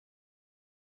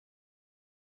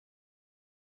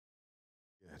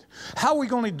it? How are we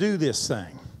going to do this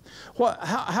thing?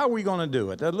 How are we going to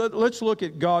do it? Let's look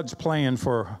at God's plan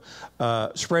for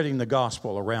spreading the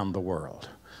gospel around the world.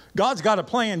 God's got a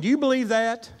plan. Do you believe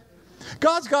that?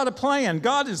 God's got a plan.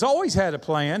 God has always had a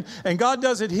plan, and God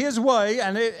does it His way.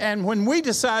 And when we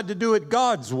decide to do it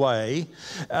God's way,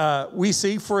 we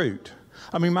see fruit.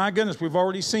 I mean, my goodness, we've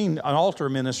already seen an altar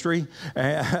ministry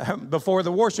before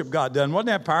the worship got done. Wasn't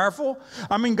that powerful?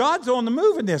 I mean, God's on the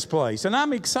move in this place, and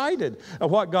I'm excited of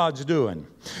what God's doing.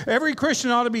 Every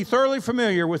Christian ought to be thoroughly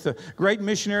familiar with the great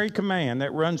missionary command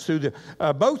that runs through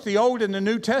both the Old and the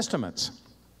New Testaments.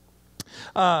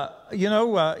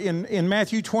 In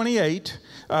Matthew 28,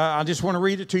 I just want to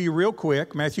read it to you real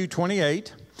quick. Matthew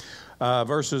 28,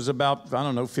 verses about,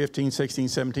 15, 16,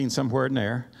 17, somewhere in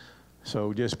there.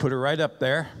 So just put it right up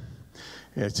there.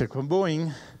 It's a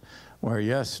kaboing, where,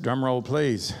 yes, drum roll,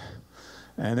 please.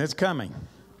 And it's coming.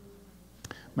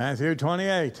 Matthew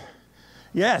 28.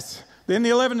 Yes. Then the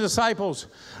 11 disciples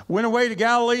went away to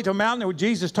Galilee, to a mountain where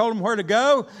Jesus told them where to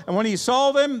go. And when He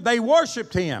saw them, they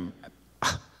worshiped Him.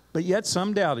 But yet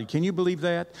some doubted. Can you believe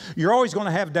that? You're always going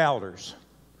to have doubters.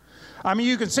 I mean,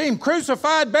 you can see Him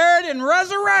crucified, buried, and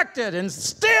resurrected. And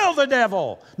still the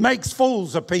devil makes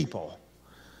fools of people.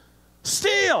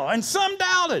 Still, and some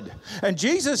doubted. And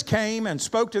Jesus came and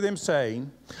spoke to them,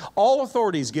 saying, all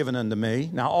authority is given unto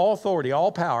me. Now, all authority,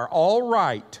 all power, all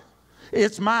right,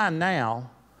 it's mine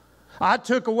now. I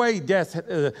took away death,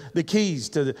 the keys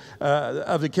to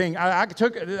of the king.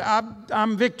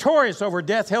 I'm victorious over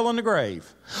death, hell, and the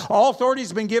grave. All authority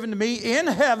has been given to me in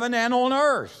heaven and on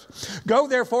earth. Go,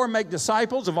 therefore, and make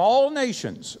disciples of all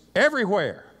nations,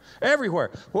 everywhere. Everywhere.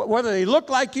 Whether they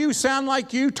look like you, sound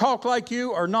like you, talk like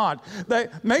you, or not.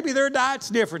 Maybe their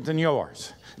diet's different than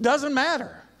yours. Doesn't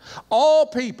matter. All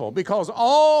people, because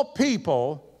all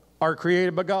people are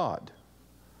created by God.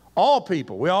 All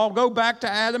people. We all go back to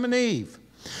Adam and Eve.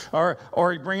 Or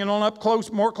bring it on up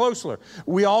more closely.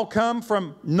 We all come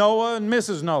from Noah and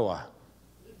Mrs. Noah.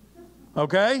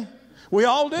 Okay? We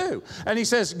all do. And He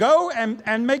says, go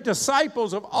and make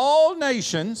disciples of all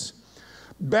nations,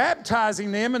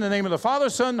 baptizing them in the name of the Father,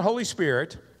 Son, and Holy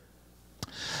Spirit.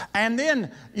 And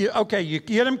then, you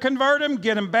get them, convert them,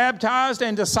 get them baptized,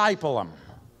 and disciple them.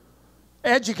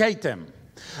 Educate them.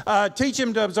 Teach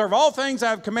them to observe all things I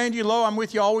have commanded you. Lo, I'm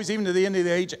with you always, even to the end of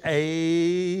the age.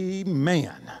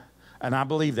 Amen. And I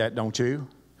believe that, don't you?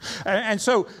 And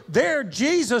so there,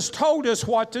 Jesus told us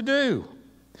what to do.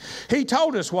 He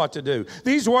told us what to do.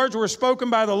 These words were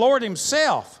spoken by the Lord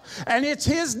Himself. And it's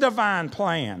His divine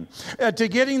plan to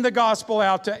getting the gospel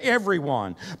out to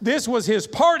everyone. This was His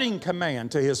parting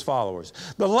command to His followers.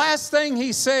 The last thing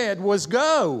He said was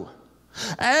go.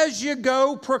 As you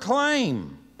go,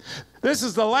 proclaim. This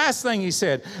is the last thing He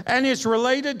said. And it's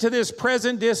related to this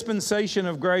present dispensation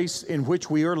of grace in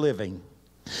which we are living.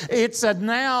 It's a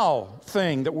now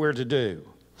thing that we're to do.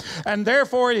 And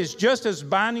therefore, it is just as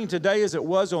binding today as it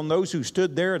was on those who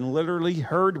stood there and literally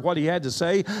heard what He had to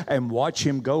say and watch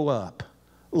Him go up.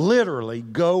 Literally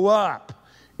go up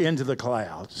into the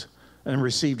clouds and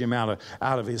received Him out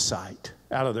of His sight,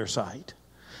 out of their sight.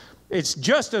 It's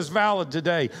just as valid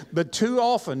today, but too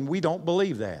often we don't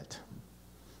believe that.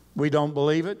 We don't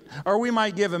believe it, or we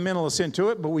might give a mental assent to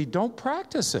it, but we don't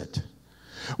practice it.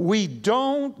 We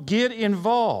don't get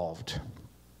involved.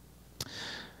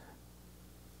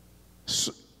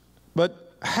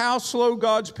 But how slow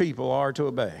God's people are to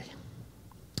obey.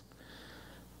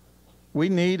 We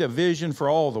need a vision for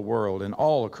all the world and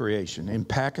all of creation. In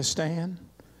Pakistan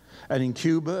and in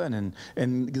Cuba and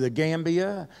in the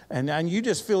Gambia, and you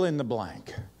just fill in the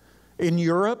blank. In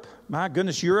Europe, my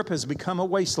goodness, Europe has become a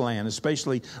wasteland,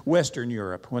 especially Western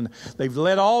Europe, when they've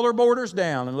let all their borders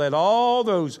down and let all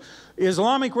those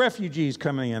Islamic refugees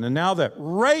come in. And now the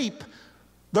rape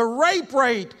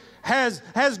rate has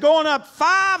gone up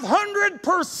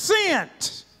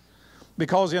 500%.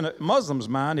 Because in a Muslim's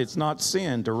mind, it's not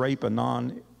sin to rape a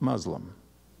non-Muslim.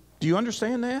 Do you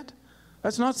understand that?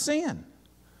 That's not sin.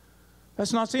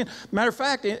 That's not sin. Matter of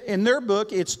fact, in their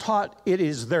book, it's taught it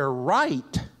is their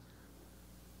right.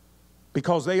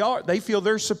 Because they feel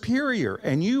they're superior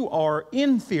and you are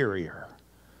inferior.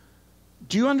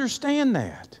 Do you understand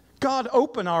that? God,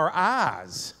 open our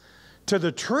eyes to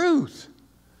the truth.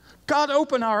 God,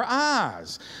 open our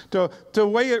eyes to the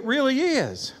way it really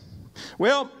is.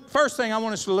 Well, first thing I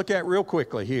want us to look at real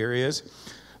quickly here is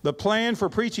the plan for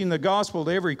preaching the gospel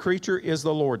to every creature is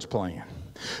the Lord's plan.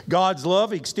 God's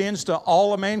love extends to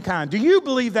all of mankind. Do you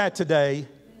believe that today?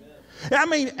 I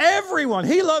mean, everyone.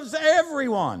 He loves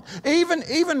everyone.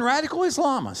 Even radical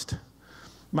Islamists.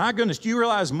 My goodness, do you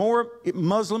realize more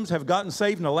Muslims have gotten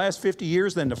saved in the last 50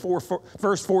 years than the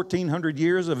first 1,400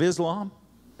 years of Islam?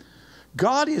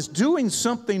 God is doing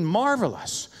something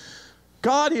marvelous.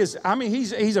 God is,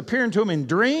 He's appearing to them in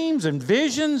dreams and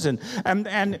visions and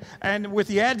with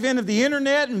the advent of the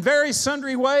internet in very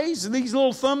sundry ways, these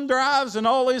little thumb drives and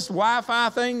all this Wi-Fi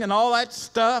thing and all that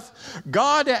stuff.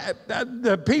 God,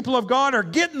 the people of God are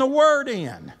getting the word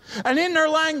in and in their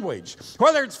language,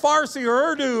 whether it's Farsi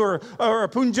or Urdu or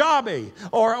Punjabi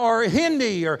or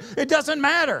Hindi, or it doesn't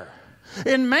matter.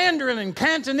 In Mandarin and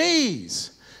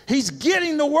Cantonese, He's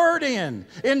getting the word in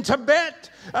Tibet.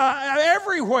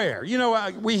 Everywhere.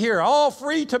 We hear all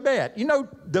free Tibet.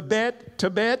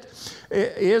 Tibet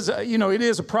is, it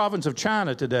is a province of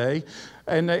China today.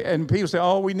 And people say,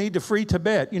 oh, we need to free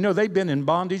Tibet. They've been in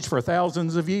bondage for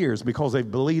thousands of years because they've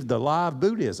believed the lie of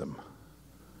Buddhism.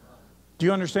 Do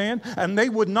you understand? And they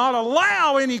would not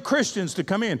allow any Christians to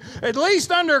come in. At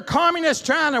least under communist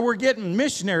China, we're getting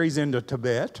missionaries into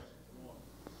Tibet.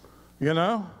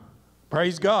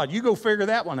 Praise God. You go figure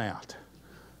that one out.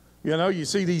 You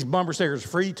see these bumper stickers,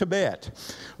 free Tibet.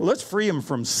 Well, let's free them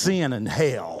from sin and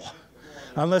hell.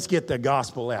 And let's get the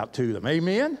gospel out to them.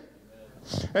 Amen?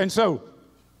 And so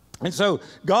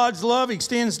God's love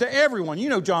extends to everyone.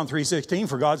 John 3:16,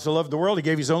 for God so loved the world, He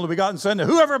gave His only begotten Son, that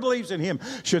whoever believes in Him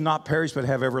should not perish but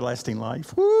have everlasting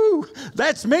life. Woo!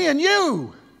 That's me and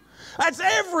you. That's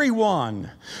everyone.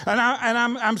 And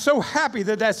I'm so happy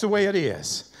that that's the way it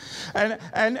is. In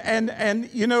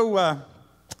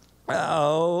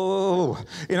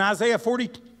Isaiah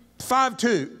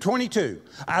 45:22,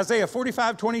 Isaiah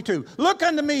 45:22, look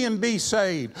unto me and be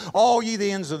saved, all ye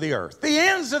the ends of the earth. The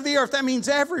ends of the earth, that means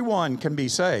everyone can be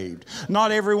saved.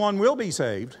 Not everyone will be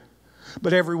saved,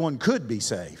 but everyone could be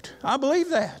saved. I believe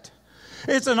that.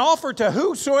 It's an offer to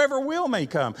whosoever will may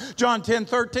come. John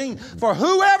 10:13, for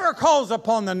whoever calls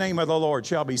upon the name of the Lord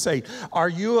shall be saved. Are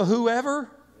you a whoever?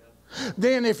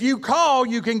 Then if you call,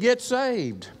 you can get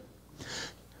saved.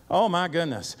 Oh my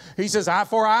goodness. He says,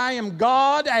 for I am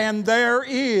God and there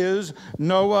is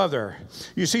no other.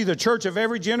 You see, the church of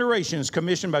every generation is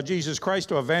commissioned by Jesus Christ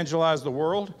to evangelize the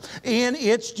world in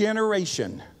its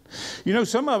generation.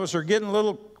 Some of us are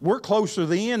we're closer to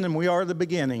the end than we are the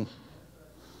beginning.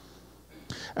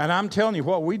 And I'm telling you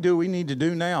what we need to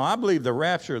do now. I believe the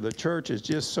rapture of the church is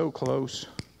just so close.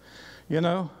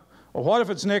 Well, what if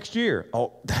it's next year?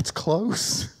 Oh, that's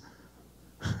close.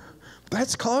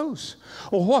 That's close.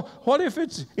 Well, what if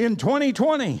it's in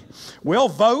 2020? We'll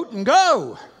vote and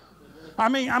go. I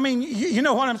mean, you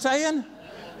know what I'm saying?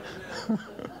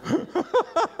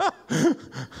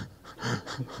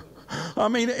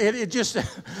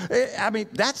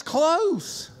 That's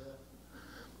close.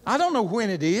 I don't know when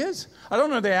it is. I don't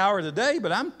know the hour of the day,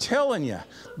 but I'm telling you,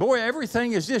 boy,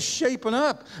 everything is just shaping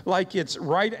up like it's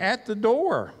right at the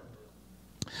door.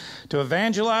 To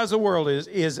evangelize the world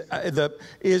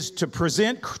is to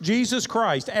present Jesus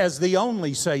Christ as the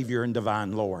only Savior and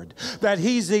divine Lord. That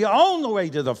He's the only way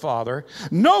to the Father.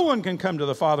 No one can come to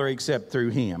the Father except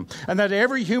through Him. And that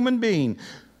every human being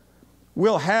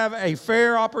will have a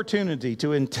fair opportunity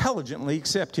to intelligently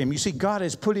accept Him. You see, God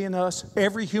has put in us,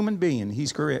 every human being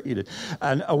He's created,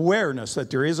 an awareness that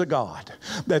there is a God,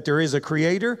 that there is a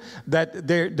Creator, that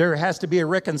there has to be a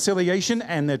reconciliation,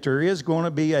 and that there is going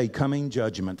to be a coming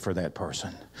judgment for that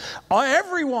person.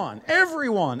 Everyone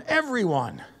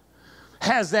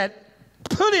has that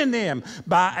put in them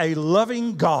by a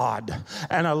loving God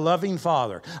and a loving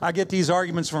Father. I get these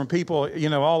arguments from people,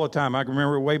 all the time. I can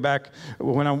remember way back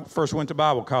when I first went to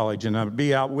Bible college, and I'd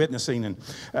be out witnessing and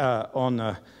on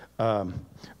a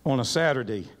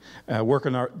Saturday,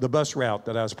 working the bus route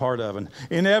that I was part of. And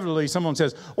inevitably someone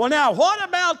says, well, now what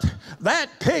about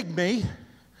that pygmy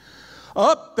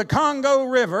up the Congo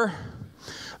River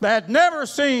that never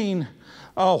seen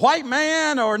a white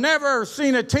man or never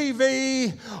seen a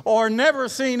TV or never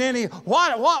seen any,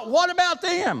 what about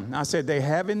them? I said, they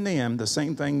have in them the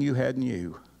same thing you had in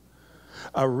you.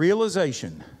 A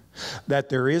realization that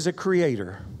there is a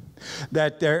Creator,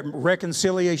 that their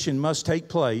reconciliation must take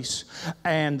place,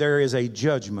 and there is a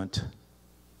judgment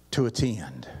to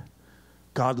attend.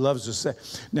 God loves us.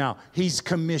 Now, He's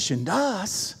commissioned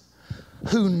us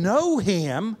who know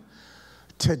Him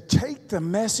to take the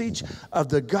message of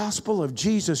the gospel of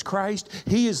Jesus Christ.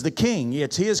 He is the King.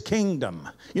 It's His kingdom.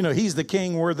 He's the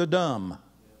king, we're the dumb.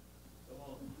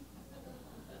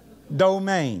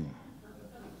 Domain.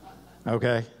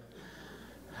 Okay?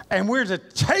 And we're to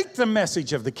take the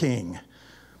message of the King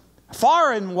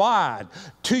far and wide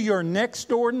to your next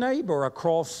door neighbor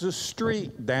across the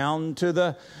street, down to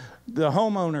the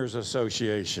homeowners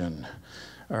association.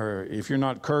 Or if you're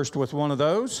not cursed with one of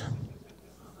those,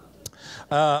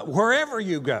 wherever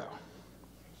you go.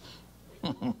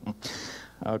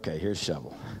 Okay, here's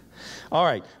shovel. All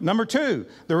right, number 2,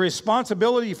 the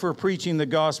responsibility for preaching the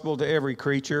gospel to every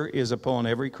creature is upon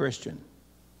every Christian.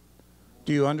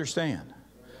 Do you understand?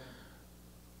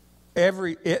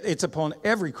 It's upon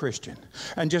every Christian.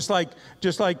 And just like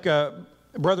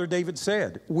Brother David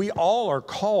said, we all are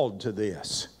called to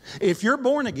this. If you're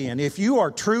born again, if you are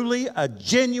truly a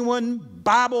genuine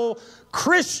Bible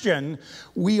Christian,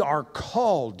 we are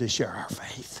called to share our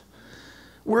faith.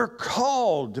 We're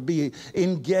called to be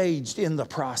engaged in the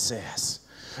process.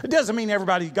 It doesn't mean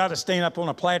everybody's got to stand up on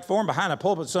a platform behind a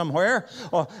pulpit somewhere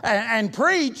and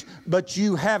preach, but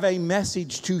you have a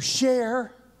message to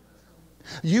share.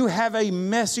 You have a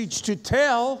message to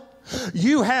tell.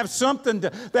 You have something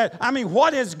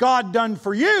what has God done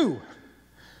for you?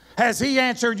 Has He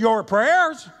answered your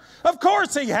prayers? Of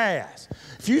course He has.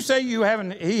 If you say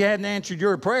He hadn't answered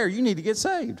your prayer, you need to get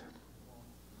saved.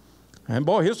 And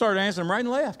boy, He'll start answering them right and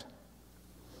left.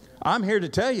 I'm here to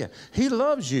tell you, He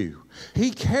loves you. He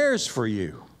cares for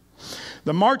you.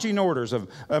 The marching orders of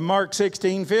Mark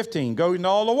 16:15, go into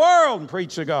all the world and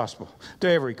preach the gospel to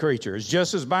every creature. It's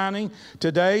just as binding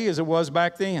today as it was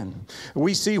back then.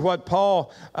 We see what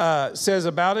Paul says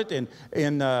about it in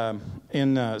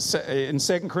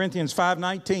 2 Corinthians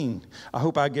 5:19. I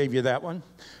hope I gave you that one.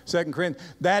 2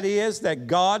 Corinthians. That is that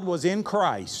God was in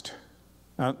Christ.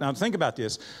 Now think about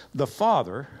this. The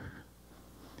Father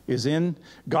is in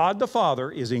God the Father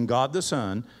is in God the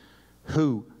Son,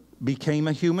 who became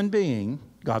a human being,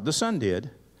 God the Son did,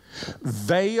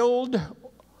 veiled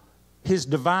His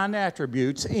divine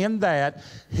attributes in that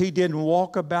He didn't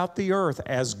walk about the earth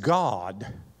as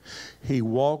God. He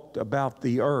walked about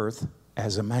the earth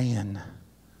as a man.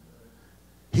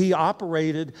 He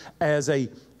operated as a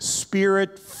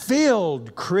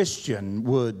Spirit-filled Christian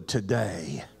would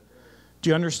today. Do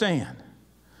you understand?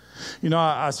 You know,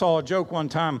 I saw a joke one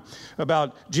time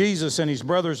about Jesus and His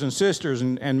brothers and sisters,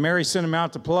 and Mary sent him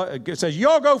out to play. It says,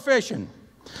 y'all go fishing.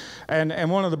 And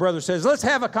one of the brothers says, let's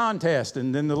have a contest.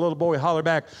 And then the little boy hollered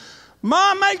back,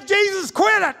 Mom, make Jesus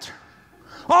quit it.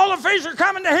 All the fish are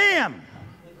coming to Him.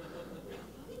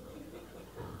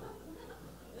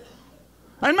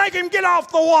 And make Him get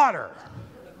off the water.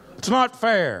 It's not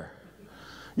fair.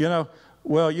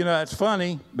 That's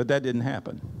funny, but that didn't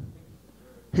happen.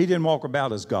 He didn't walk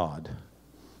about as God.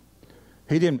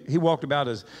 He didn't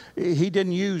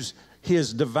use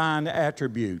His divine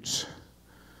attributes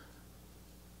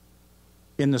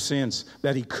in the sense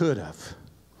that He could have.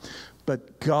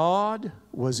 But God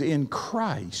was in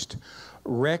Christ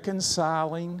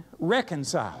reconciling,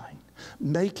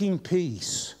 making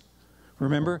peace.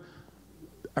 Remember,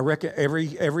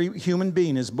 every human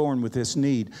being is born with this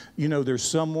need. You know, there's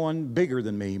someone bigger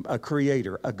than me, a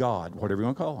creator, a God, whatever you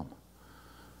want to call Him.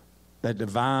 That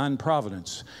divine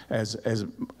providence, as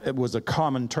it was a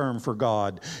common term for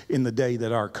God in the day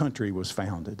that our country was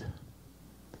founded.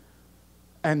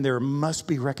 And there must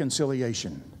be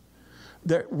reconciliation.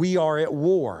 We are at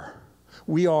war.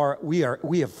 We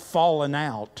have fallen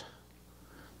out.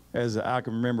 As I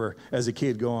can remember as a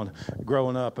kid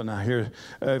growing up, and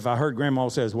if I heard Grandma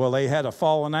says, "Well, they had a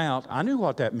falling out," I knew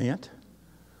what that meant.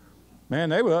 Man,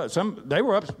 they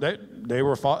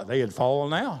had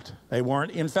fallen out. They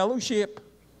weren't in fellowship.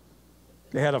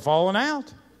 They had a fallen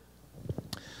out.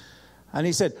 And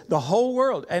he said, the whole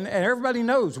world, and everybody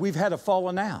knows we've had a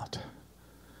fallen out.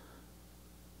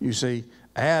 You see,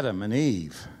 Adam and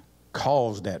Eve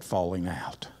caused that falling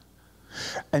out.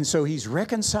 And so He's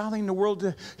reconciling the world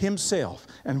to Himself.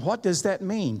 And what does that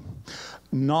mean?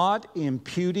 Not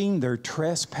imputing their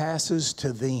trespasses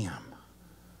to them.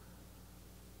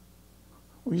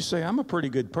 Well, you say, I'm a pretty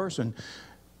good person.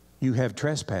 You have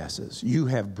trespasses. You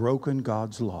have broken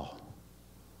God's law.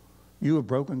 You have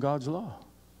broken God's law.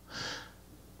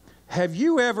 Have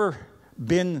you ever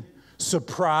been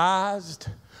surprised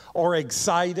or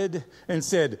excited and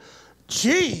said,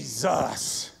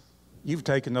 Jesus, you've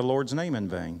taken the Lord's name in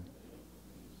vain.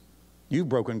 You've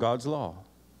broken God's law.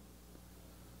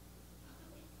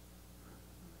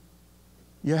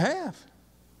 You have.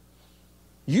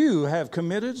 You have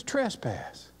committed a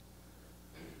trespass.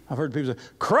 I've heard people say,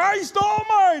 Christ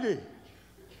Almighty.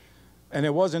 And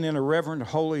it wasn't in a reverent,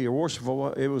 holy, or worshipful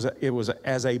way. It was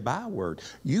as a byword.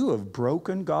 You have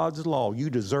broken God's law. You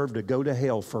deserve to go to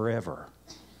hell forever.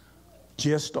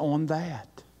 Just on that.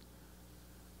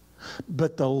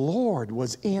 But the Lord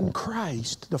was in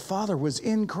Christ. The Father was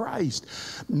in Christ.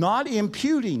 Not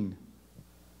imputing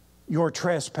your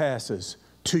trespasses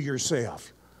to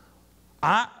yourself.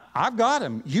 I've got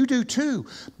them. You do too.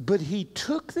 But He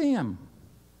took them.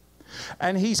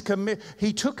 And he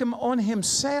took him on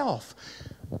himself.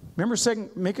 Remember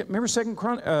 2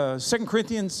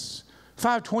 Corinthians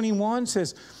 5:21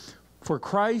 says, for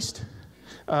Christ,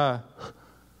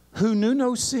 who knew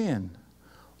no sin,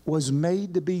 was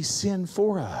made to be sin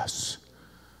for us,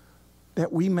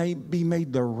 that we may be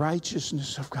made the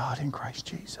righteousness of God in Christ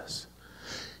Jesus.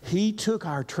 He took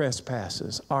our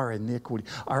trespasses, our iniquity,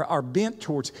 our bent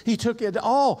towards, he took it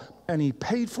all, and he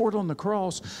paid for it on the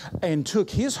cross and took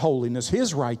his holiness,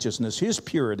 his righteousness, his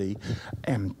purity,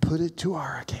 and put it to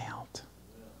our account.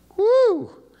 Woo!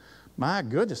 My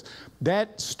goodness. And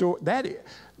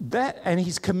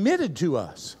he's committed to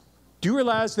us. Do you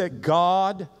realize that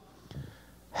God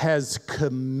has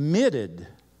committed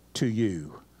to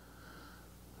you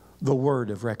the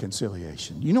word of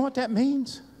reconciliation? You know what that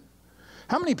means?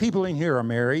 How many people in here are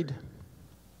married?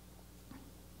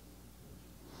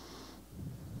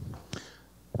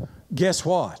 Guess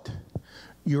what?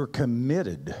 You're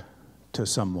committed to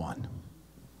someone.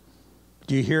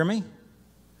 Do you hear me?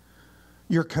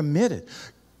 You're committed.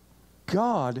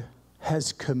 God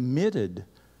has committed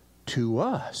to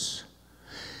us.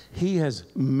 He has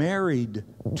married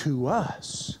to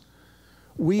us.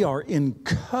 We are in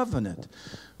covenant.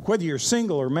 Whether you're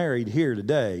single or married here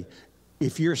today,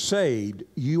 if you're saved,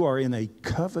 you are in a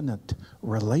covenant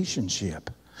relationship.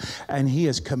 And He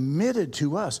has committed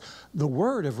to us the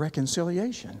word of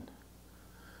reconciliation.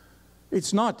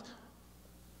 He's not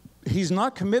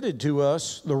committed to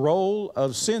us the role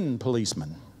of sin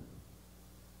policeman.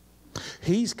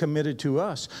 He's committed to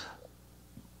us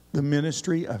the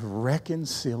ministry of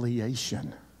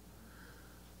reconciliation.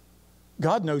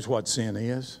 God knows what sin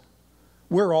is.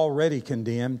 We're already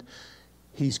condemned.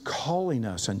 He's calling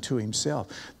us unto Himself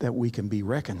that we can be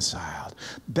reconciled.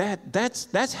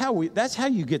 That's how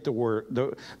you get the word,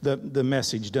 the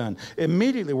message done.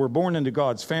 Immediately we're born into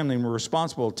God's family and we're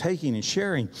responsible for taking and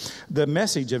sharing the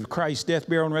message of Christ's death,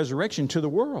 burial, and resurrection to the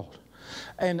world.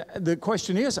 And the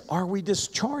question is, are we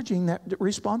discharging that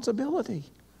responsibility?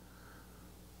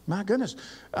 My goodness.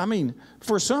 I mean,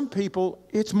 for some people,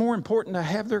 it's more important to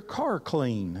have their car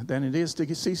clean than it is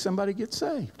to see somebody get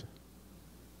saved.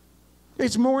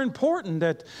 It's more important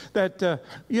that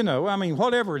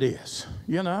whatever it is,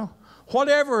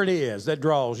 whatever it is that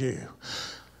draws you.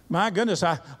 My goodness,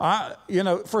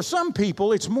 for some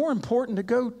people, it's more important to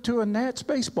go to a Nats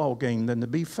baseball game than to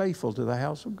be faithful to the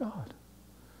house of God.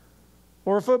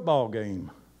 Or a football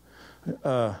game.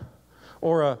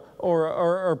 Or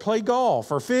play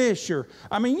golf or fish those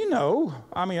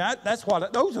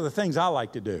are the things I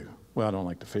like to do. Well, I don't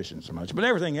like the fishing so much, but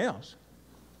everything else.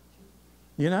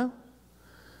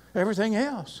 Everything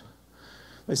else.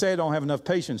 They say I don't have enough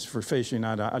patience for fishing.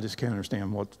 I just can't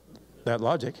understand that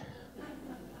logic.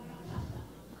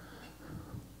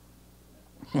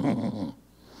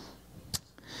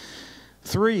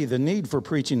 3, the need for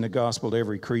preaching the gospel to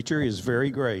every creature is very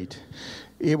great.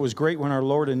 It was great when our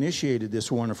Lord initiated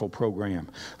this wonderful program.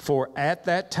 For at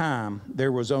that time,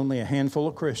 there was only a handful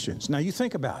of Christians. Now you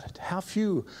think about it. How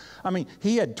few.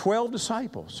 He had 12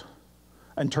 disciples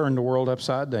and turned the world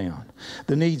upside down.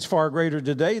 The need's far greater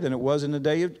today than it was in the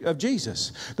day of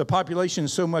Jesus. The population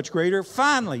is so much greater.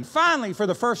 Finally, for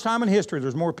the first time in history,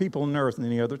 there's more people on earth than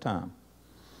any other time.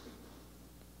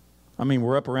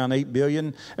 We're up around 8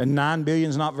 billion, and 9 billion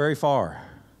is not very far.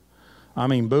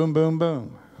 Boom, boom,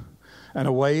 boom. And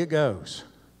away it goes.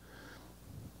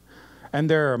 And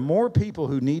there are more people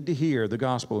who need to hear the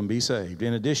gospel and be saved.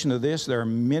 In addition to this, there are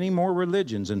many more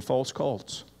religions and false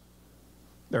cults.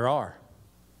 There are.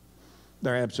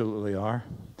 There absolutely are.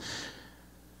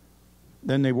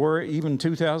 Than they were even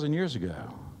 2,000 years ago.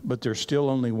 But there's still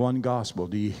only one gospel.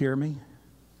 Do you hear me?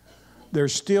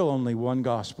 There's still only one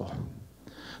gospel.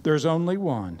 There's only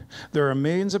one. There are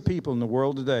millions of people in the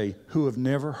world today who have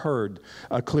never heard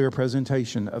a clear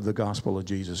presentation of the gospel of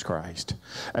Jesus Christ.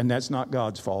 And that's not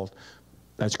God's fault.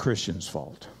 That's Christians'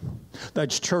 fault.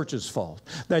 That's church's fault.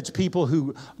 That's people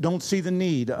who don't see the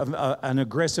need of an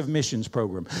aggressive missions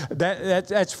program.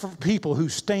 That's for people who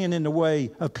stand in the way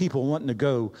of people wanting to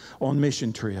go on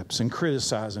mission trips and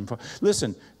criticize them.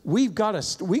 Listen, we've got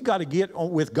to get on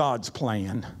with God's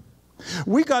plan.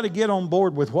 We got to get on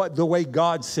board with the way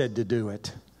God said to do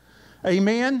it.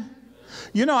 Amen?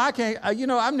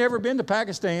 I've never been to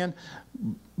Pakistan,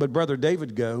 but Brother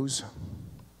David goes,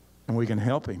 and we can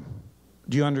help him.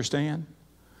 Do you understand?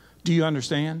 Do you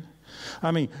understand?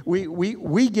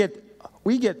 We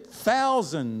get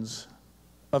thousands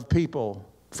of people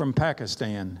from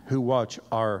Pakistan who watch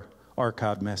our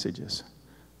archived messages,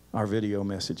 our video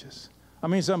messages.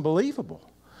 It's unbelievable.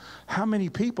 How many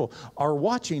people are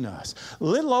watching us?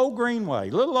 Little old Greenway,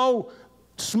 little old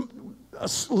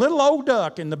little old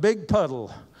duck in the big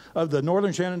puddle of the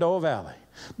northern Shenandoah Valley.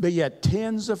 But yet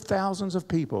tens of thousands of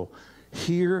people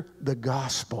hear the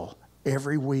gospel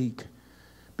every week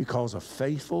because of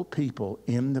faithful people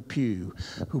in the pew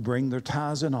who bring their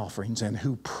tithes and offerings and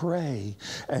who pray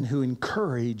and who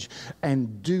encourage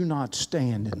and do not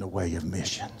stand in the way of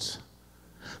missions.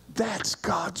 That's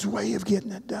God's way of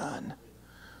getting it done.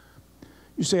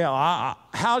 You say,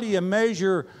 how do you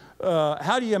measure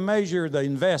the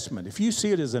investment? If you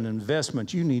see it as an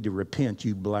investment, you need to repent,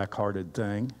 you black-hearted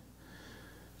thing.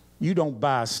 You don't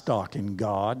buy stock in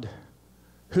God.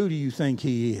 Who do you think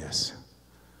He is?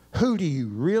 Who do you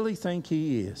really think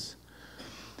He is?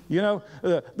 You know,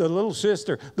 the little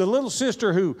sister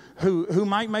who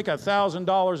might make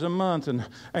 $1,000 a month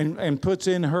and puts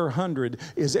in her 100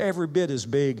 is every bit as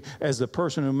big as the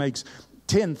person who makes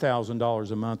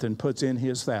 $10,000 a month and puts in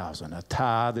his 1,000. A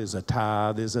tithe is a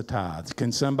tithe is a tithe.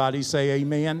 Can somebody say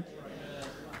amen?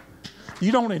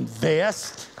 You don't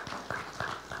invest.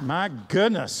 My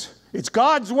goodness. It's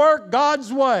God's work,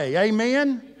 God's way.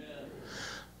 Amen?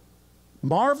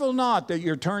 Marvel not that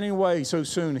you're turning away so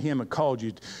soon. Him who called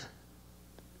you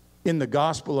in the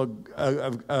gospel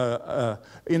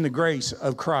in the grace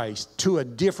of Christ to a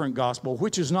different gospel,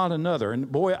 which is not another. And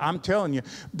boy, I'm telling you,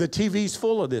 the TV's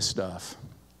full of this stuff.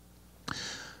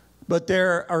 But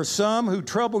there are some who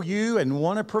trouble you and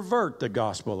want to pervert the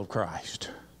gospel of Christ.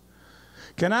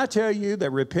 Can I tell you that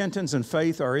repentance and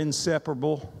faith are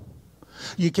inseparable?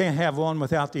 You can't have one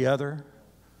without the other.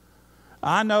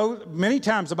 I know many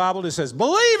times the Bible just says,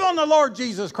 believe on the Lord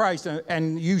Jesus Christ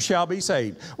and you shall be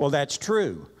saved. Well, that's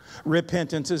true.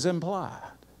 Repentance is implied.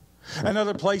 In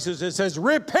other places it says,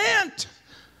 repent,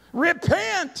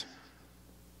 repent.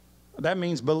 That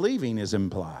means believing is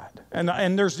implied.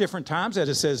 And there's different times that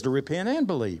it says to repent and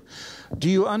believe. Do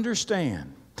you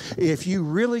understand? If you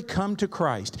really come to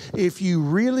Christ, if you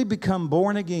really become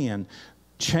born again,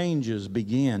 changes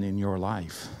begin in your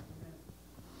life.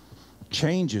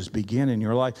 Changes begin in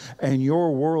your life and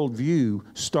your worldview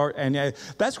start. And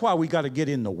that's why we got to get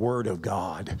in the Word of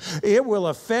God. It will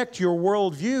affect your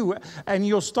worldview and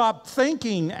you'll stop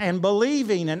thinking and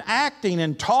believing and acting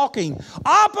and talking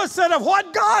opposite of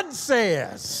what God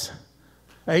says.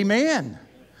 Amen.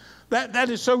 That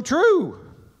is so true.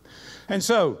 And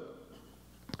so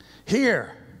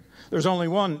here, there's only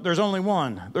one.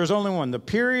 The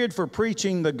period for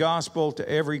preaching the gospel to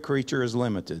every creature is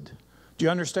limited. Do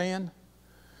you understand?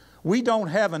 We don't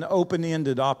have an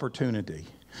open-ended opportunity.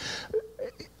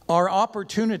 Our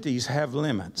opportunities have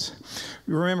limits.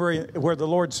 You remember where the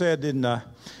Lord said in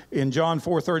John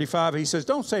 4:35, He says,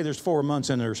 don't say there's 4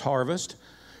 months and there's harvest.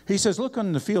 He says, look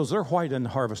on the fields, they're white in the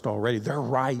harvest already. They're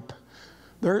ripe.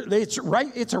 It's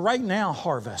a right now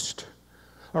harvest.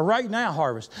 A right now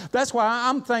harvest. That's why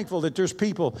I'm thankful that there's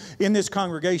people in this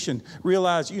congregation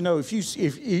realize, you know, if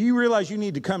you realize you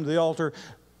need to come to the altar,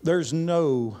 there's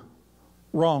no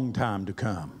wrong time to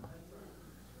come.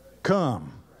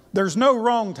 Come. There's no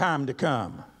wrong time to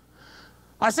come.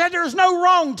 I said there's no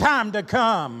wrong time to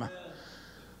come.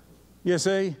 You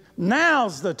see,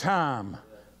 now's the time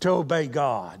to obey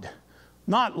God.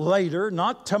 Not later,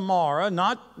 not tomorrow,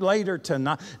 not later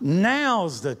tonight.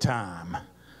 Now's the time.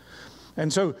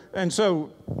 And so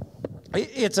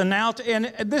it's an out.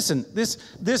 And listen, this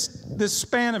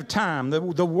span of time,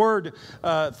 the word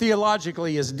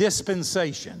theologically is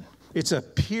dispensation. It's a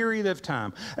period of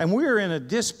time. And we're in a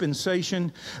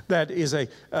dispensation that is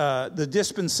the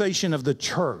dispensation of the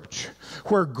church,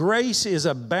 where grace is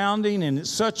abounding in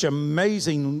such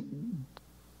amazing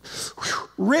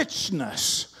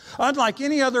richness, unlike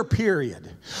any other period.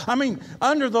 I mean,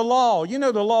 under the law, you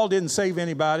know the law didn't save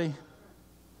anybody.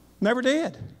 Never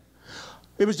did.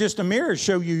 It was just a mirror to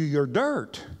show you your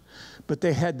dirt. But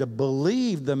they had to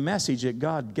believe the message that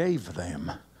God gave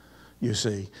them. You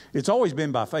see, it's always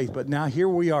been by faith, but now here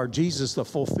we are, Jesus, the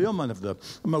fulfillment of the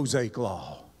Mosaic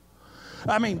law.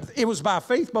 I mean, it was by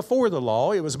faith before the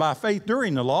law, it was by faith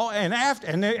during the law, and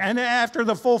after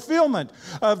the fulfillment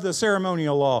of the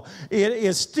ceremonial law. It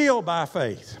is still by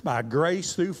faith, by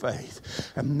grace through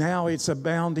faith. And now it's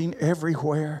abounding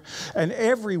everywhere, and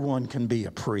everyone can be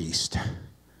a priest.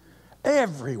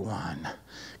 Everyone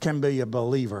can be a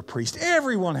believer priest.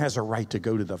 Everyone has a right to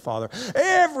go to the Father.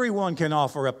 Everyone can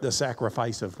offer up the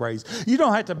sacrifice of praise. You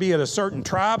don't have to be at a certain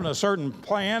tribe and a certain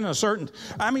clan,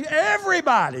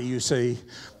 everybody, you see.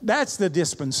 That's the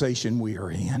dispensation we are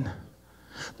in.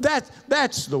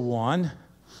 That's the one.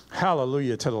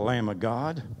 Hallelujah to the Lamb of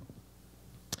God.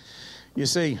 You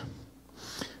see,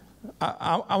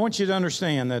 I want you to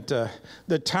understand that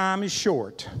the time is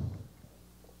short.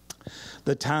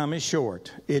 The time is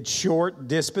short. It's short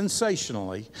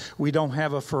dispensationally. We don't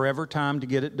have a forever time to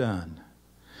get it done.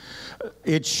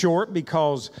 It's short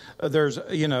because there's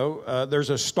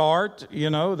a start,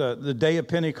 the day of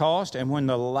Pentecost, and when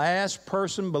the last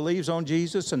person believes on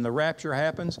Jesus and the rapture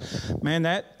happens, man,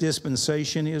 that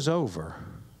dispensation is over.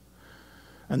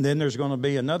 And then there's going to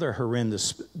be another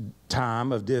horrendous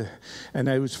time and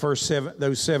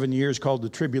those 7 years called the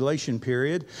tribulation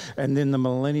period, and then the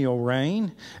millennial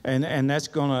reign, and that's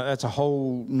a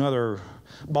whole nother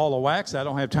ball of wax I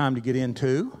don't have time to get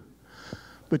into.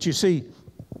 But you see,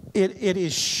 it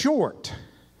is short.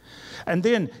 And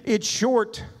then it's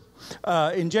short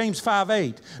in James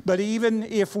 5:8. But even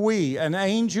if we, an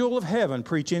angel of heaven,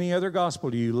 preach any other gospel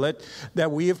to you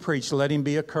that we have preached, let him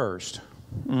be accursed.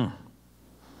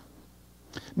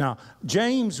 Now,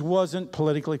 James wasn't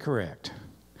politically correct.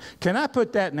 Can I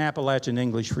put that in Appalachian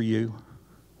English for you?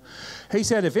 He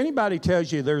said, if anybody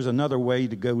tells you there's another way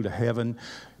to go to heaven,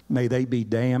 may they be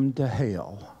damned to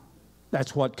hell.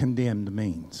 That's what condemned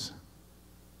means.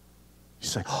 You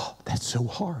say, oh, that's so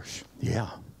harsh. Yeah.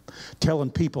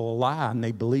 Telling people a lie and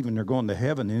they believe they're going to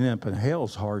heaven and end up in hell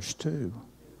is harsh too.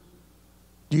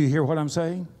 Do you hear what I'm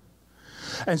saying?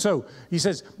 And so he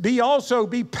says,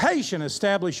 be patient,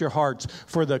 establish your hearts,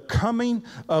 for the coming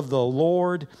of the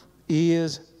Lord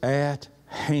is at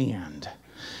hand.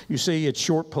 You see, it's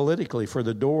short politically, for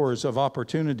the doors of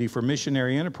opportunity for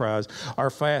missionary enterprise are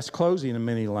fast closing in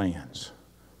many lands.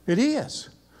 It is.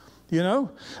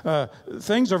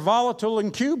 Things are volatile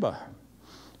in Cuba.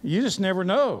 You just never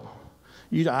know.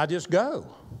 I just go.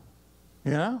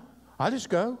 I just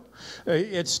go.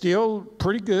 It's still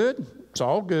pretty good. It's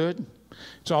all good.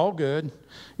 It's all good.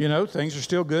 Things are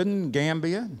still good in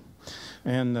Gambia.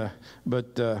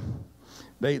 But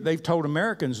they've told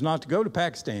Americans not to go to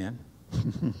Pakistan.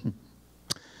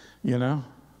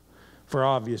 For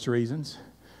obvious reasons.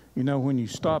 When you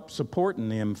stop supporting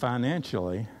them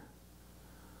financially,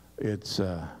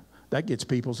 that gets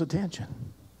people's attention.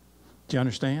 Do you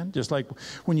understand? Just like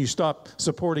when you stop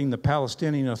supporting the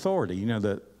Palestinian Authority,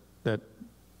 that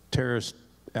terrorist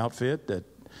outfit that,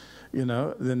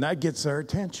 then that gets their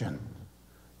attention,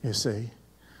 you see.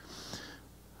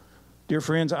 Dear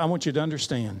friends, I want you to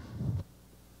understand,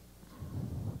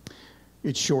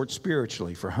 it's short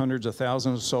spiritually, for hundreds of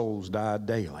thousands of souls die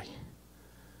daily.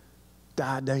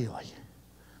 Die daily.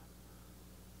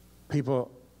 People,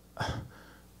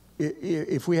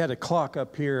 if we had a clock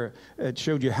up here that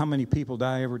showed you how many people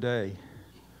die every day,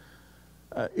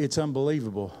 it's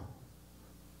unbelievable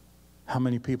how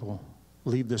many people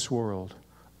leave this world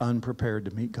unprepared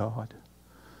to meet God.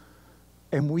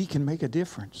 And we can make a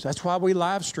difference. That's why we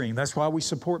live stream. That's why we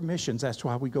support missions. That's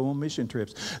why we go on mission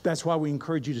trips. That's why we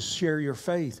encourage you to share your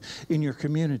faith in your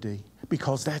community,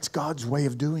 because that's God's way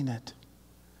of doing it.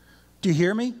 Do you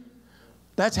hear me?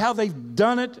 That's how they've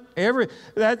done it.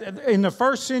 In the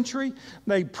first century,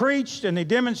 they preached and they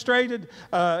demonstrated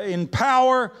in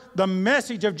power the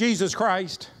message of Jesus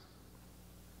Christ.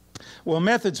 Well,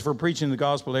 methods for preaching the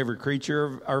gospel to every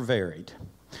creature are varied.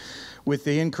 With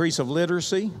the increase of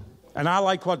literacy, and I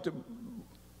like what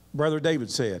Brother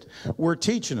David said, we're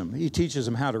teaching them. He teaches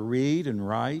them how to read and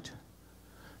write,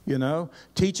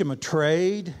 teach them a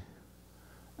trade,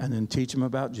 and then teach them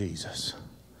about Jesus.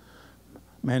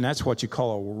 Man, that's what you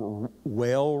call a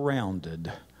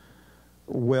well-rounded.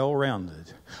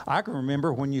 I can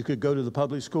remember when you could go to the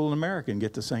public school in America and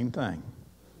get the same thing.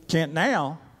 Can't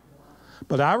now,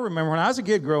 but I remember when I was a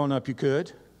kid growing up, you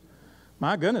could.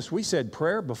 My goodness, we said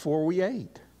prayer before we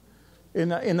ate in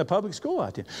the public school I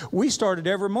did. We started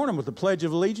every morning with the Pledge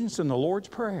of Allegiance and the Lord's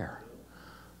Prayer.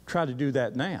 Try to do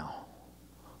that now.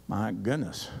 My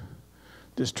goodness,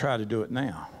 just try to do it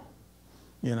now.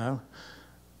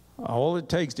 All it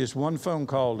takes is one phone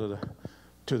call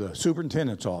to the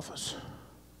superintendent's office,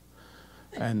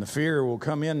 and the fear will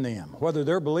come in them, whether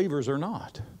they're believers or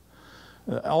not.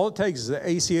 All it takes is the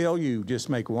ACLU just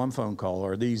make one phone call,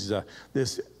 or these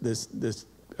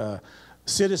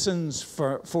Citizens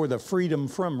for the Freedom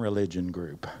from Religion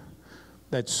group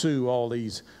that sue all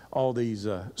these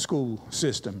school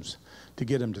systems to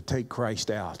get them to take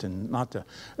Christ out and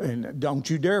don't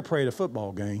you dare pray at a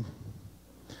football game.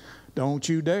 Don't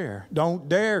you dare. Don't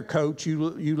dare, coach.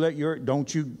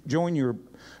 Don't you join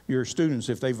your students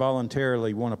if they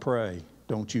voluntarily want to pray.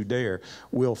 Don't you dare.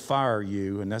 We'll fire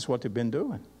you. And that's what they've been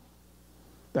doing.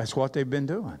 That's what they've been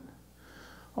doing.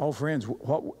 Oh, friends,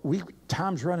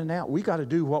 time's running out. We got to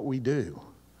do what we do.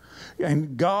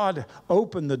 And God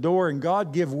open the door, and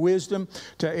God give wisdom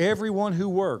to everyone who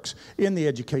works in the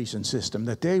education system,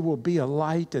 that they will be a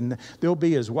light and they'll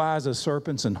be as wise as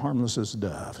serpents and harmless as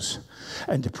doves.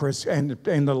 And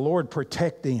the Lord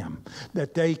protect them,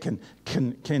 that they can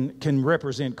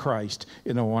represent Christ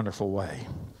in a wonderful way.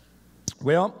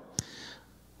 Well,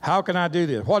 how can I do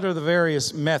this? What are the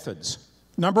various methods?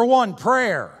 Number one,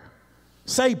 prayer.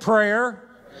 Say prayer.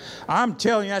 I'm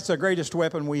telling you, that's the greatest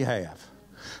weapon we have.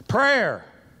 Prayer.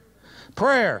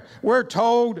 Prayer. We're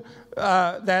told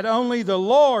that only the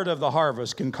Lord of the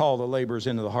harvest can call the laborers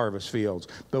into the harvest fields,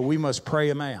 but we must pray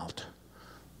them out.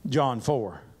 John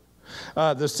 4.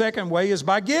 The second way is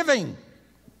by giving.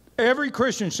 Every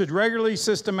Christian should regularly,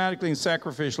 systematically, and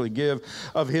sacrificially give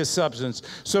of his substance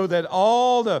so that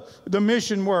all the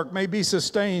mission work may be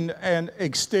sustained and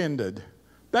extended.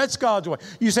 That's God's way.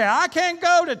 You say, I can't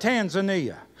go to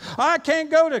Tanzania. I can't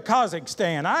go to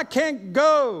Kazakhstan. I can't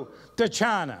go to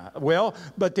China. Well,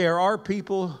 but there are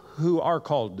people who are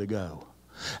called to go.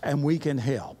 And we can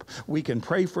help. We can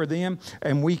pray for them,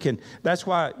 and we can. That's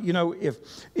why, you know,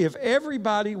 if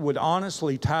everybody would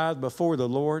honestly tithe before the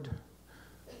Lord,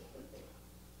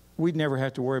 we'd never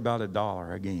have to worry about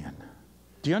 $1 again.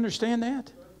 Do you understand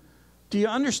that? Do you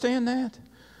understand that?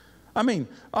 I mean,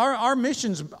 our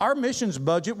missions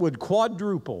budget would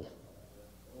quadruple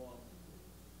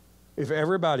if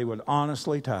everybody would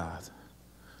honestly tithe.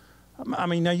 I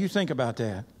mean, now you think about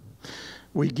that.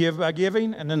 We give by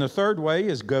giving, and then the third way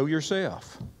is go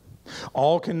yourself.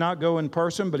 All cannot go in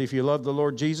person, but if you love the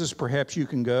Lord Jesus, perhaps you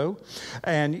can go.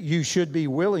 And you should be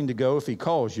willing to go if He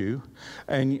calls you.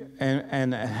 And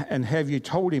have you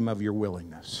told Him of your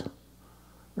willingness?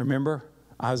 Remember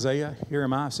Isaiah, here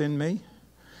am I, send me.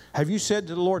 Have you said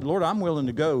to the Lord, Lord, I'm willing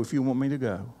to go if you want me to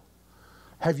go?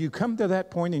 Have you come to that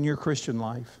point in your Christian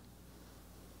life?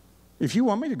 If you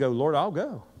want me to go, Lord, I'll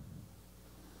go.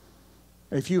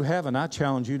 If you haven't, I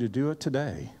challenge you to do it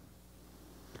today.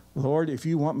 Lord, if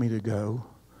you want me to go,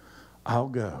 I'll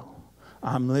go.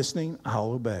 I'm listening,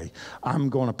 I'll obey. I'm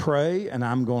going to pray and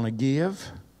I'm going to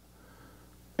give.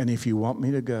 And if you want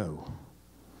me to go,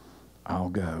 I'll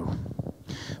go.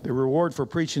 The reward for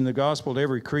preaching the gospel to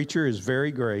every creature is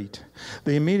very great.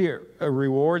 The immediate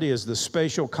reward is the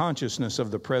spatial consciousness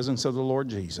of the presence of the Lord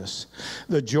Jesus,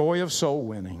 the joy of soul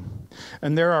winning.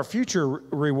 And there are future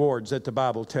rewards that the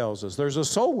Bible tells us. There's a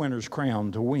soul winner's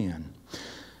crown to win,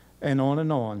 and on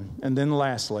and on. And then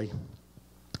lastly,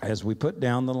 as we put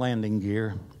down the landing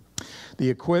gear, the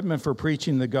equipment for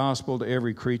preaching the gospel to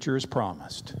every creature is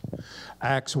promised.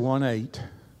 Acts 1:8.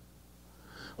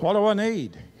 What do I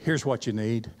need? Here's what you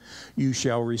need. You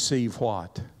shall receive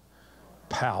what?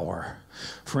 Power.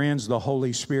 Friends, the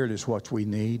Holy Spirit is what we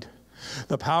need.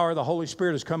 The power of the Holy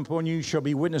Spirit has come upon you. You shall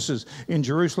be witnesses in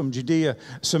Jerusalem, Judea,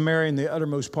 Samaria, and the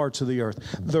uttermost parts of the earth.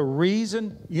 The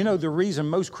reason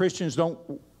most Christians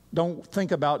don't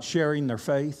think about sharing their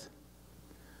faith.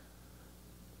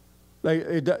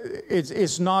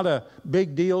 It's not a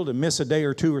big deal to miss a day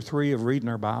or two or three of reading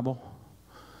our Bible.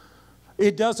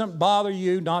 It doesn't bother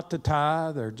you not to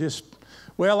tithe or just,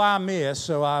 well, I missed,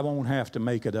 so I won't have to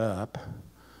make it up.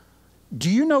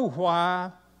 Do you know why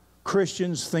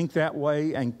Christians think that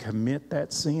way and commit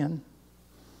that sin?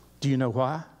 Do you know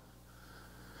why?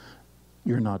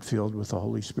 You're not filled with the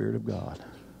Holy Spirit of God.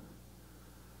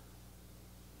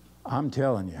 I'm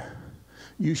telling you,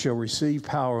 you shall receive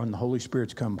power when the Holy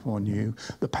Spirit's come upon you,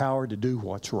 the power to do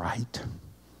what's right.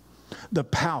 The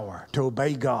power to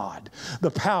obey God.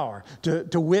 The power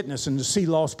to witness and to see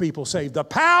lost people saved. The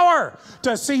power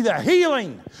to see the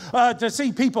healing. To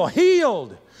see people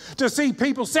healed. To see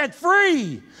people set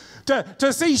free.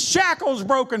 To see shackles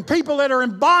broken. People that are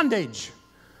in bondage.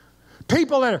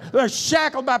 People that are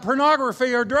shackled by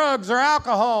pornography or drugs or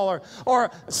alcohol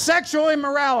or sexual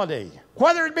immorality.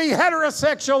 Whether it be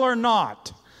heterosexual or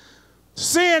not.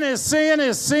 Sin is sin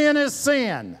is sin is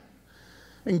sin.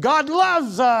 And God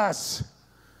loves us,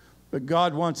 but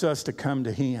God wants us to come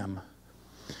to Him.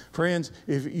 Friends,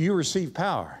 if you receive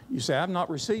power, you say, I've not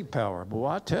received power.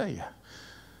 Well, I tell you,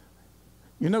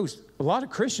 a lot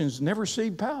of Christians never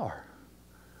receive power.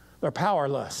 They're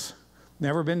powerless.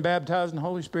 Never been baptized in the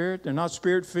Holy Spirit. They're not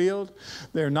Spirit-filled.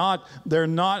 They're not,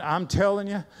 I'm telling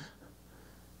you,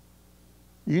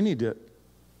 you need to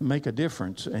make a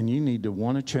difference, and you need to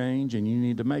want to change, and you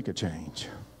need to make a change.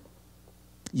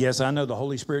 Yes, I know the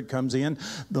Holy Spirit comes in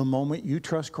the moment you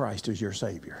trust Christ as your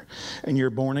Savior. And you're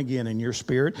born again in your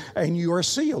spirit, and you are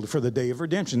sealed for the day of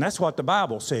redemption. That's what the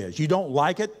Bible says. You don't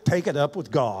like it, take it up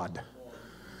with God.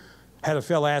 Had a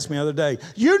fella ask me the other day,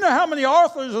 you know how many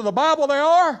authors of the Bible there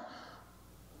are?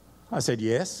 I said,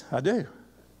 yes, I do.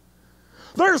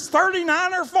 There's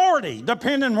 39 or 40,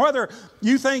 depending whether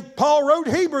you think Paul wrote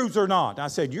Hebrews or not. I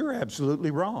said, you're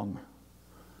absolutely wrong.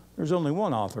 There's only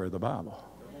one author of the Bible.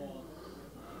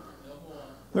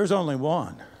 There's only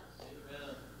one.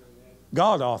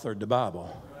 God authored the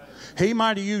Bible. He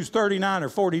might have used 39 or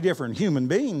 40 different human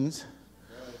beings,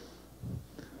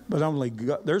 but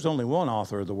there's only one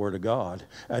author of the Word of God.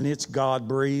 And it's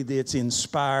God-breathed, it's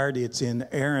inspired, it's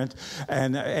inerrant,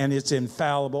 and it's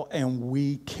infallible, and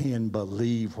we can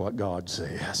believe what God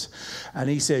says. And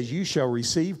He says, you shall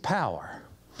receive power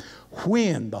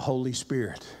when the Holy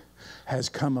Spirit has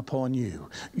come upon you.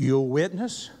 You'll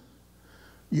witness.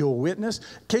 You'll witness.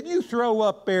 Can you throw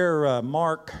up there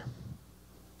Mark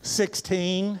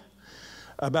 16,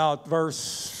 about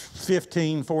verse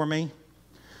 15 for me?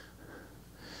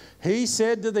 He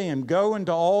said to them, go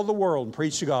into all the world and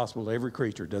preach the gospel to every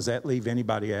creature. Does that leave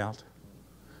anybody out?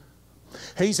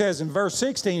 He says in verse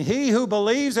 16, he who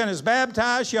believes and is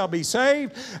baptized shall be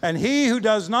saved, and he who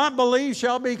does not believe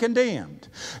shall be condemned.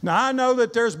 Now, I know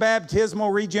that there's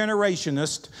baptismal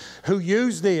regenerationists who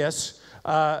use this.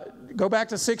 Go back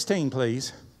to 16,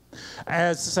 please.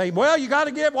 As to say, well, you got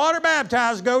to get water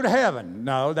baptized to go to heaven.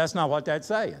 No, that's not what that's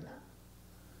saying.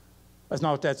 That's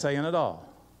not what that's saying at all.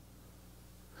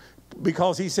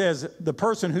 Because he says the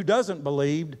person who doesn't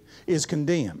believe is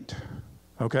condemned.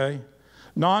 Okay?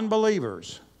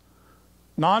 Non-believers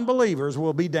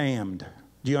will be damned.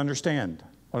 Do you understand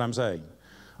what I'm saying?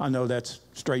 I know that's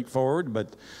straightforward,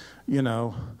 but, you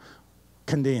know,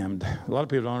 condemned. A lot of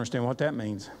people don't understand what that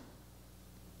means.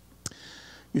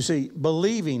 You see,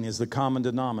 believing is the common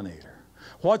denominator.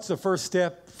 What's the first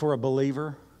step for a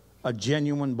believer, a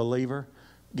genuine believer?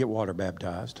 Get water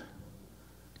baptized.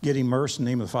 Get immersed in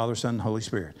the name of the Father, Son, and Holy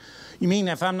Spirit. You mean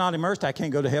if I'm not immersed, I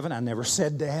can't go to heaven? I never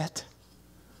said that.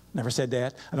 Never said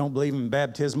that. I don't believe in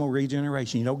baptismal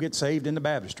regeneration. You don't get saved in the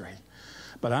baptistry.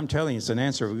 But I'm telling you, it's an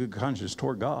answer of a good conscience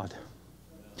toward God.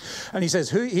 And he says,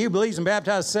 he who believes and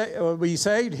baptized will be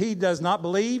saved. He does not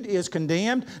believe is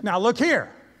condemned. Now look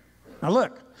here. Now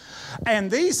look. And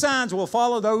these signs will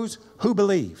follow those who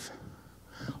believe.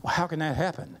 Well, how can that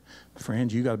happen?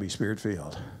 Friends, you got to be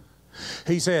Spirit-filled.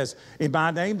 He says, in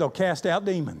my name, they'll cast out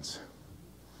demons.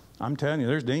 I'm telling you,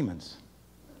 there's demons.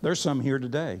 There's some here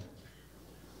today.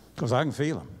 Because I can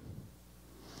feel them.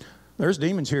 There's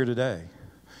demons here today.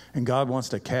 And God wants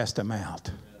to cast them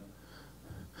out.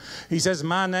 He says, in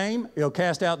my name, he'll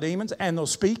cast out demons and they'll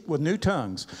speak with new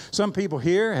tongues. Some people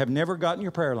here have never gotten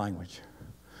your prayer language.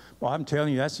 Well, I'm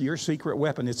telling you, that's your secret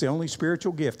weapon. It's the only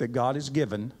spiritual gift that God has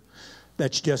given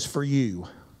that's just for you.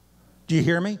 Do you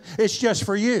hear me? It's just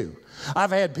for you.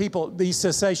 I've had people, these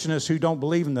cessationists who don't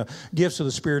believe in the gifts of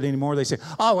the Spirit anymore, they say,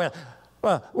 oh,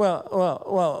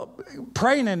 well,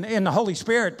 praying in the Holy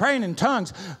Spirit, praying in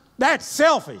tongues, that's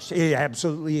selfish. It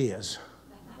absolutely is.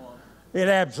 It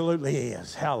absolutely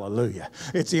is. Hallelujah.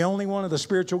 It's the only one of the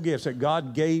spiritual gifts that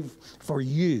God gave for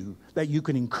you that you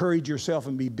can encourage yourself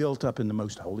and be built up in the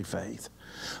most holy faith.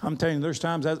 I'm telling you, there's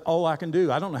times that's all I can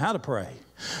do. I don't know how to pray.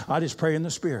 I just pray in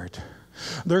the Spirit.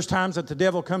 There's times that the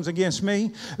devil comes against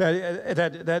me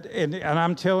and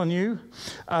I'm telling you,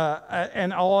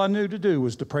 and all I knew to do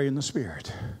was to pray in the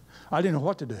Spirit. I didn't know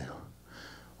what to do.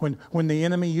 When the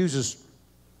enemy uses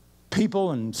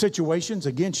people and situations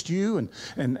against you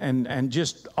and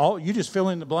just you just fill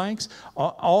in the blanks,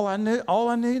 all I knew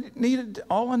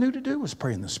to do was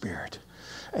pray in the Spirit.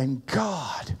 And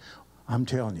God, I'm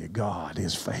telling you, God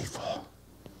is faithful.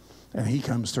 And he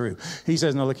comes through. He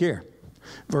says, now look here.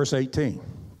 Verse 18.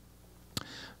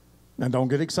 Now don't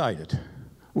get excited.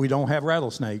 We don't have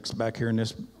rattlesnakes back here in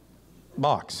this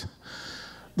box.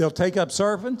 They'll take up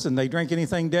serpents and they drink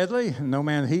anything deadly and no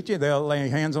man heat you. They'll lay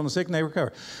hands on the sick and they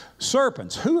recover.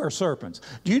 Serpents. Who are serpents?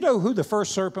 Do you know who the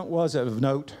first serpent was of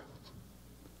note?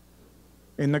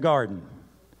 In the garden.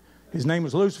 His name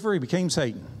was Lucifer. He became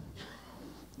Satan.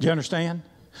 Do you understand?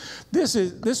 This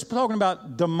is talking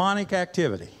about demonic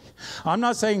activity. I'm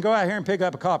not saying go out here and pick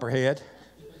up a copperhead.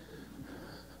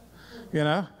 You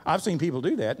know, I've seen people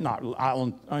do that, not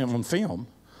on film.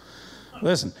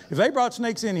 Listen, if they brought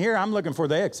snakes in here, I'm looking for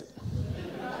the exit.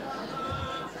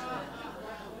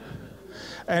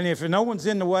 And if no one's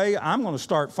in the way, I'm going to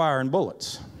start firing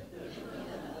bullets.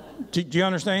 Do you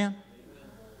understand?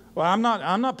 Well, I'm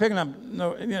not picking up.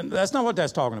 No, that's not what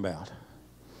that's talking about.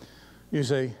 You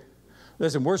see,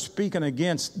 listen, we're speaking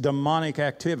against demonic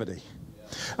activity.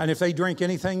 And if they drink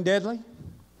anything deadly,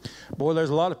 boy, there's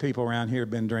a lot of people around here who have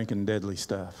been drinking deadly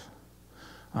stuff.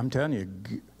 I'm telling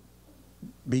you,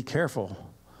 be careful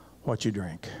what you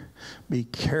drink. Be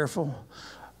careful.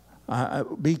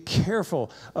 Be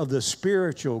careful of the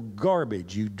spiritual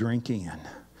garbage you drink in.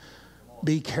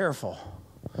 Be careful.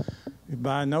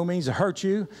 by no means to hurt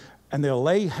you, and they'll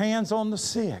lay hands on the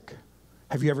sick.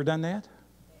 Have you ever done that?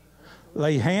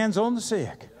 Lay hands on the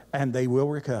sick, and they will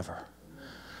recover.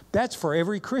 That's for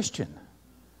every Christian.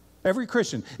 Every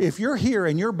Christian. If you're here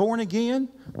and you're born again,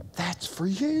 that's for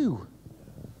you.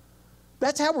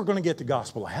 That's how we're going to get the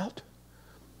gospel out.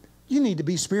 You need to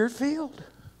be Spirit-filled.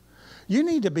 You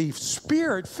need to be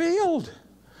Spirit-filled.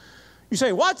 You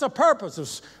say, what's the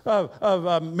purpose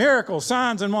of miracles,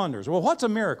 signs, and wonders? Well, what's a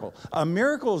miracle? A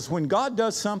miracle is when God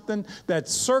does something that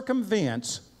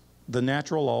circumvents the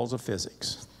natural laws of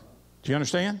physics. Do you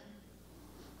understand?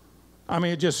 I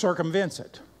mean, it just circumvents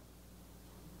it.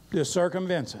 Just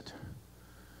circumvents it.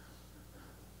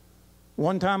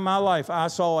 One time in my life, I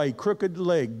saw a crooked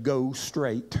leg go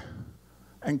straight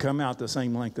and come out the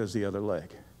same length as the other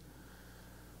leg.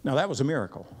 Now, that was a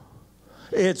miracle.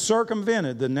 It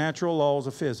circumvented the natural laws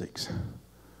of physics.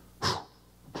 Do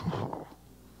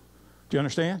you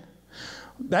understand?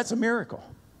 That's a miracle.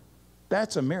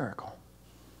 That's a miracle.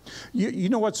 You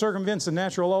know what circumvents the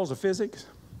natural laws of physics?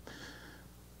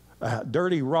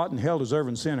 Dirty, rotten,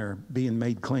 hell-deserving sinner being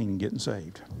made clean and getting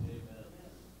saved. Amen.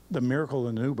 The miracle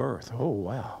of the new birth. Oh,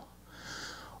 wow.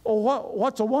 Oh,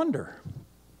 what's a wonder?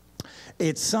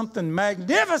 It's something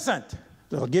magnificent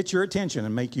that'll get your attention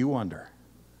and make you wonder.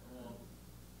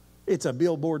 It's a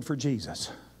billboard for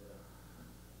Jesus.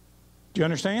 Do you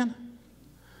understand?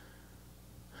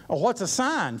 Oh, what's a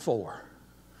sign for?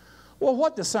 Well,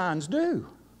 what do signs do?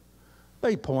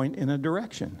 They point in a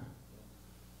direction.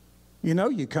 You know,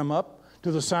 you come up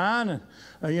to the sign, and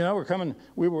we're coming.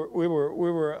 We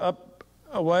were up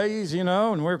a ways,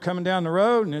 and we were coming down the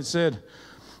road, and it said,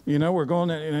 we're going,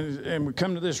 and we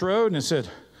come to this road, and it said,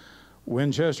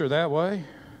 Winchester that way,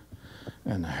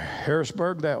 and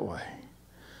Harrisburg that way.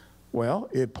 Well,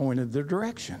 it pointed the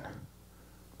direction.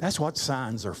 That's what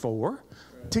signs are for,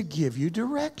 to give you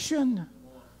direction.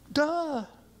 Duh.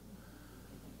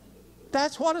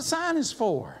 That's what a sign is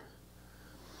for.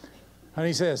 And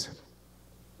he says,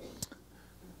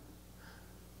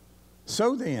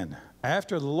 so then,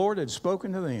 after the Lord had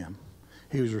spoken to them,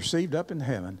 he was received up in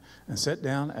heaven and sat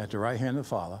down at the right hand of the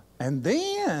Father. And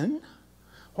then,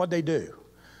 what'd they do?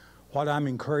 What I'm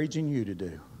encouraging you to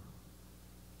do.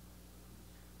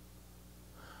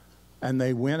 And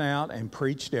they went out and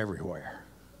preached everywhere.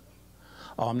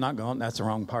 Oh, I'm not going, that's the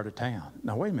wrong part of town.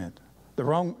 Now, wait a minute.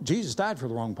 Jesus died for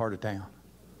the wrong part of town.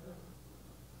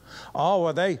 Oh,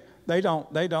 well,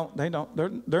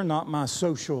 they're not my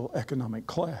social economic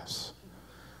class.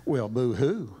 Well,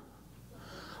 boo-hoo.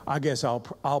 I guess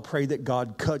I'll pray that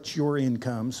God cuts your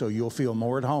income so you'll feel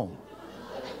more at home.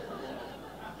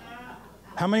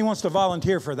 How many wants to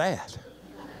volunteer for that?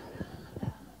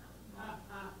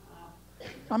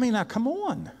 I mean, now, come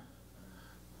on.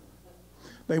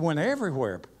 They went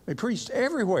everywhere. They preached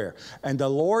everywhere. And the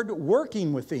Lord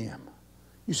working with them.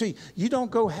 You see, I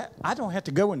don't have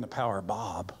to go in the power of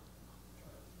Bob.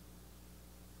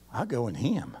 I go in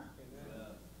Him. Amen.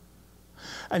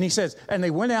 And he says, and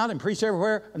they went out and preached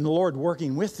everywhere, and the Lord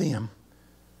working with them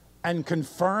and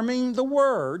confirming the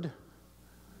word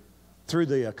through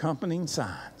the accompanying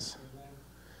signs.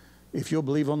 If you'll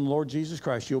believe on the Lord Jesus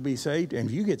Christ, you'll be saved. And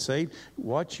if you get saved,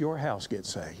 watch your house get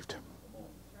saved.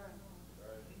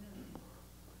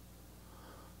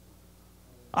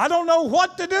 I don't know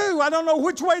what to do. I don't know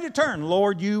which way to turn.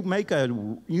 Lord, you make a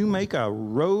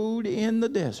road in the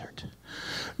desert.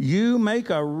 You make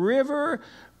a river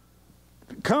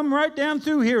come right down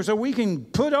through here so we can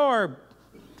put our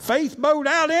faith boat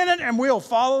out in it and we'll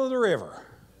follow the river.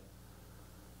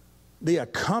 The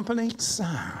accompanying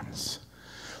signs.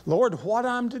 Lord, what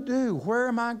I'm to do? Where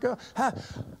am I going?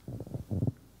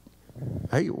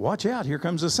 Hey, watch out. Here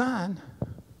comes a sign.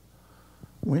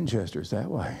 Winchester's that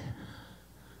way.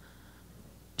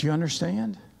 Do you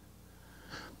understand?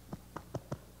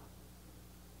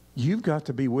 You've got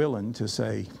to be willing to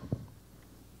say,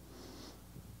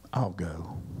 I'll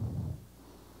go.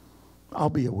 I'll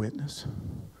be a witness.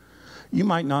 You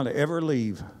might not ever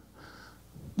leave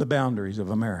the boundaries of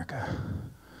America.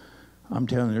 I'm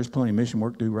telling you, there's plenty of mission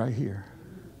work to do right here.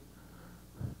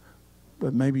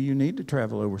 But maybe you need to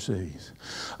travel overseas.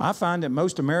 I find that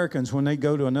most Americans, when they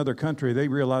go to another country, they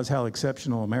realize how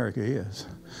exceptional America is.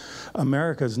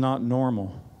 America is not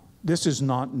normal. This is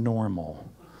not normal,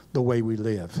 the way we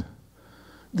live.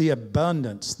 The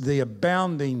abundance, the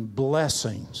abounding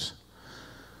blessings.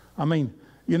 I mean,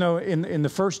 in the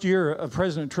first year of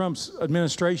President Trump's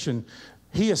administration,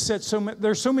 he has set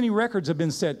there's so many records have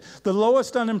been set. The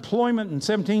lowest unemployment in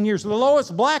 17 years, the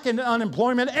lowest black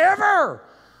unemployment ever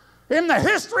in the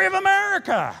history of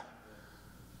America.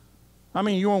 I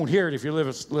mean, you won't hear it if you're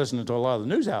listening to a lot of the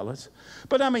news outlets.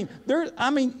 But I mean,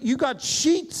 you got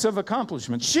sheets of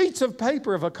accomplishments, sheets of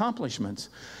paper of accomplishments.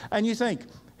 And you think,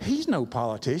 he's no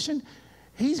politician.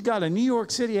 He's got a New York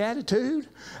City attitude,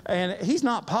 and he's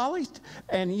not polished.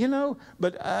 And,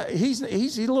 but he's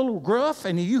a little gruff,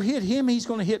 and you hit him, he's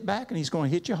going to hit back, and he's going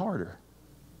to hit you harder.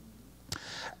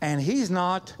 And he's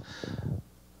not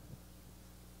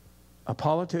a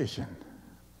politician.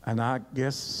 And I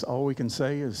guess all we can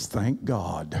say is thank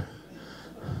God.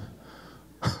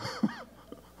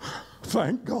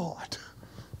 Thank God.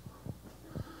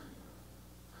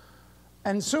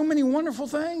 And so many wonderful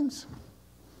things.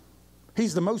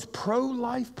 He's the most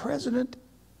pro-life president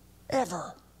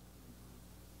ever.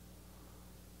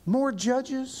 More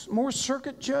judges, more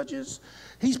circuit judges.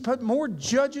 He's put more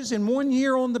judges in 1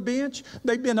 year on the bench.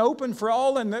 They've been open for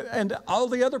all, and all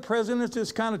the other presidents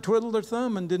just kind of twiddled their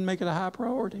thumb and didn't make it a high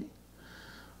priority.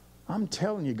 I'm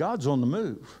telling you, God's on the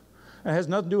move. It has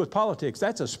nothing to do with politics.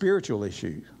 That's a spiritual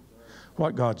issue,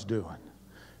 what God's doing.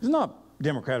 It's not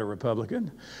Democrat or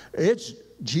Republican. It's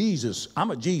Jesus.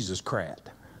 I'm a Jesus-crat.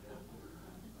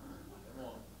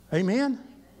 Amen?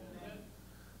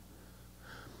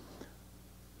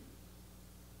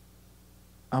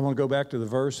 I want to go back to the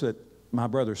verse that my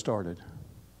brother started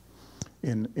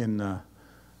in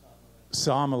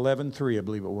Psalm 11:3, I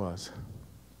believe it was.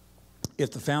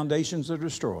 If the foundations are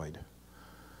destroyed,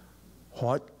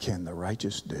 what can the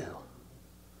righteous do?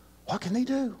 What can they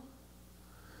do?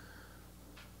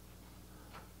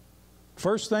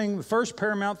 The first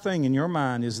paramount thing in your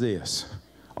mind is this.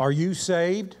 Are you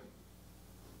saved?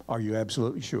 Are you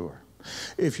absolutely sure?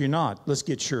 If you're not, let's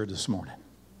get sure this morning.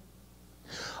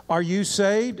 Are you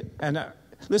saved? And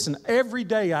listen, every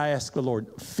day I ask the Lord,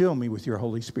 fill me with your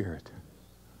Holy Spirit.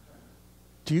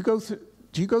 Do you go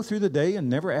through the day and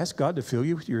never ask God to fill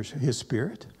you with His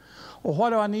Spirit? Well, why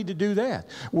do I need to do that?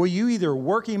 Well, you either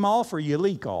work Him off or you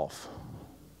leak off.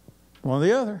 One or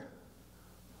the other.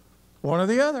 One or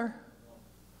the other.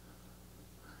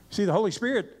 See, the Holy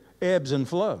Spirit ebbs and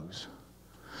flows.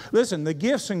 Listen, the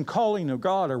gifts and calling of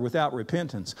God are without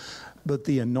repentance, but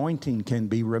the anointing can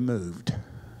be removed.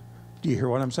 Do you hear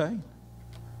what I'm saying?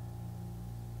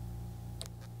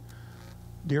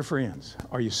 Dear friends,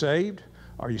 are you saved?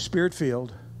 Are you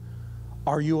Spirit-filled?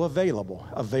 Are you available?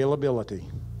 Availability.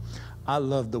 I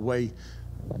love the way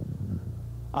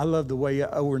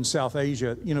over in South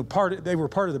Asia, they were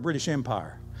part of the British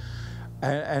Empire.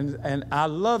 And I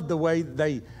love the way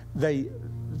they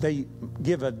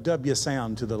give a W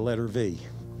sound to the letter V.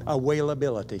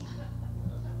 Availability.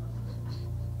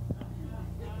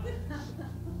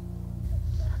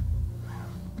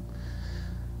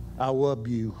 I love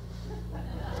you.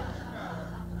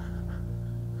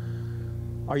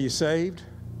 Are you saved?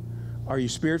 Are you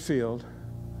Spirit-filled?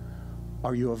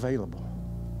 Are you available?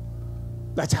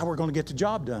 That's how we're going to get the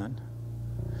job done.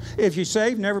 If you're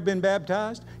saved, never been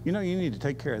baptized, you need to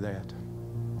take care of that.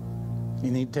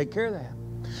 You need to take care of that.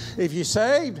 If you're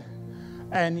saved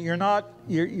and you're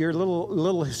a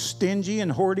little stingy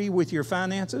and hoardy with your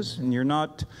finances, and you're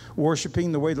not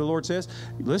worshiping the way the Lord says,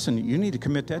 listen, you need to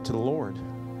commit that to the Lord.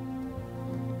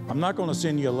 I'm not going to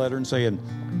send you a letter and saying,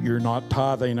 you're not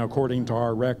tithing according to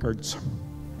our records.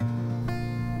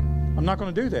 I'm not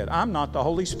going to do that. I'm not the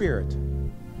Holy Spirit.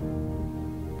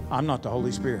 I'm not the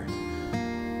Holy Spirit.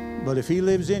 But if He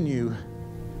lives in you,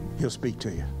 He'll speak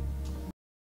to you.